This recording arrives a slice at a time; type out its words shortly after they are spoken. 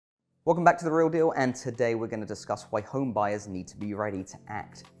Welcome back to The Real Deal, and today we're going to discuss why home buyers need to be ready to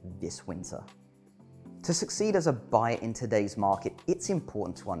act this winter. To succeed as a buyer in today's market, it's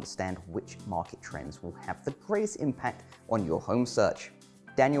important to understand which market trends will have the greatest impact on your home search.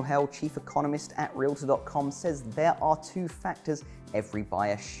 Daniel Hell, chief economist at Realtor.com, says there are two factors every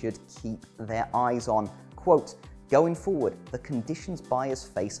buyer should keep their eyes on. Quote, going forward, the conditions buyers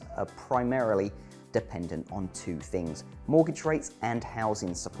face are primarily dependent on two things: mortgage rates and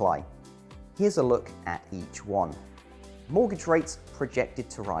housing supply. Here's a look at each one. Mortgage rates projected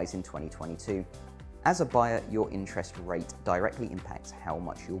to rise in 2022. As a buyer, your interest rate directly impacts how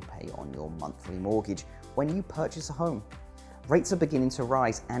much you'll pay on your monthly mortgage when you purchase a home. Rates are beginning to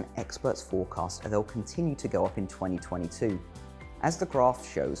rise, and experts forecast they'll continue to go up in 2022. As the graph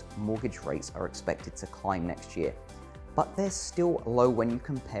shows, mortgage rates are expected to climb next year, but they're still low when you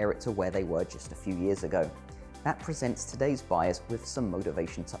compare it to where they were just a few years ago. That presents today's buyers with some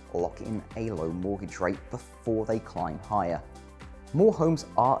motivation to lock in a low mortgage rate before they climb higher. More homes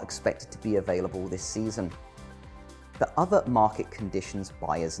are expected to be available this season. The other market conditions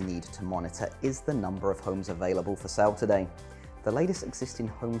buyers need to monitor is the number of homes available for sale today. The latest existing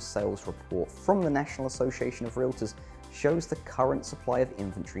home sales report from the National Association of Realtors shows the current supply of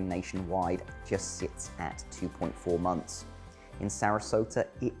inventory nationwide just sits at 2.4 months. In Sarasota,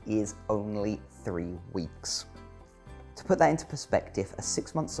 it is only 3 weeks. To put that into perspective, a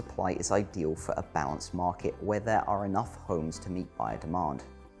 6-month supply is ideal for a balanced market where there are enough homes to meet buyer demand.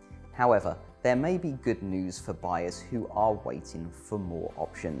 However, there may be good news for buyers who are waiting for more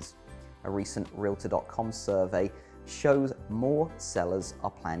options. A recent Realtor.com survey shows more sellers are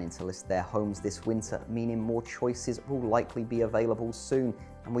planning to list their homes this winter, meaning more choices will likely be available soon,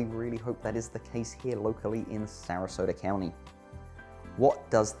 and we really hope that is the case here locally in Sarasota County. What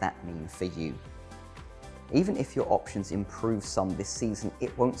does that mean for you? Even if your options improve some this season,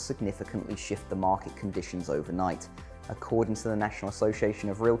 it won't significantly shift the market conditions overnight. According to the National Association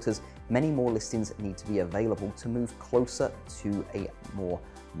of Realtors, many more listings need to be available to move closer to a more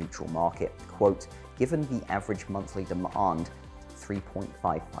neutral market. Quote, given the average monthly demand,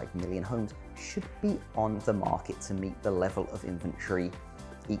 3.55 million homes should be on the market to meet the level of inventory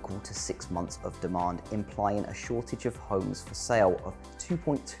equal to 6 months of demand, implying a shortage of homes for sale of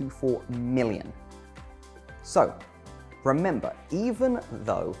 2.24 million. So, remember, even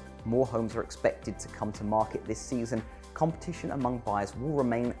though more homes are expected to come to market this season, competition among buyers will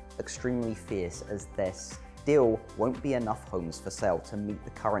remain extremely fierce as there still won't be enough homes for sale to meet the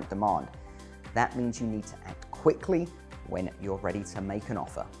current demand. That means you need to act quickly when you're ready to make an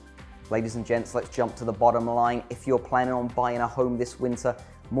offer. Ladies and gents, let's jump to the bottom line. If you're planning on buying a home this winter,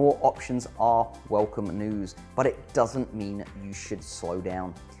 more options are welcome news, but it doesn't mean you should slow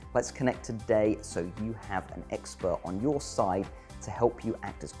down. Let's connect today so you have an expert on your side to help you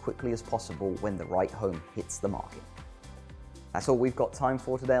act as quickly as possible when the right home hits the market. That's all we've got time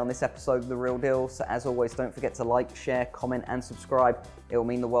for today on this episode of The Real Deal. So as always, don't forget to like, share, comment, and subscribe. It will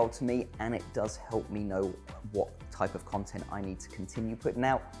mean the world to me, and it does help me know what type of content I need to continue putting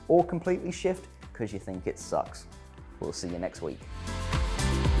out or completely shift because you think it sucks. We'll see you next week.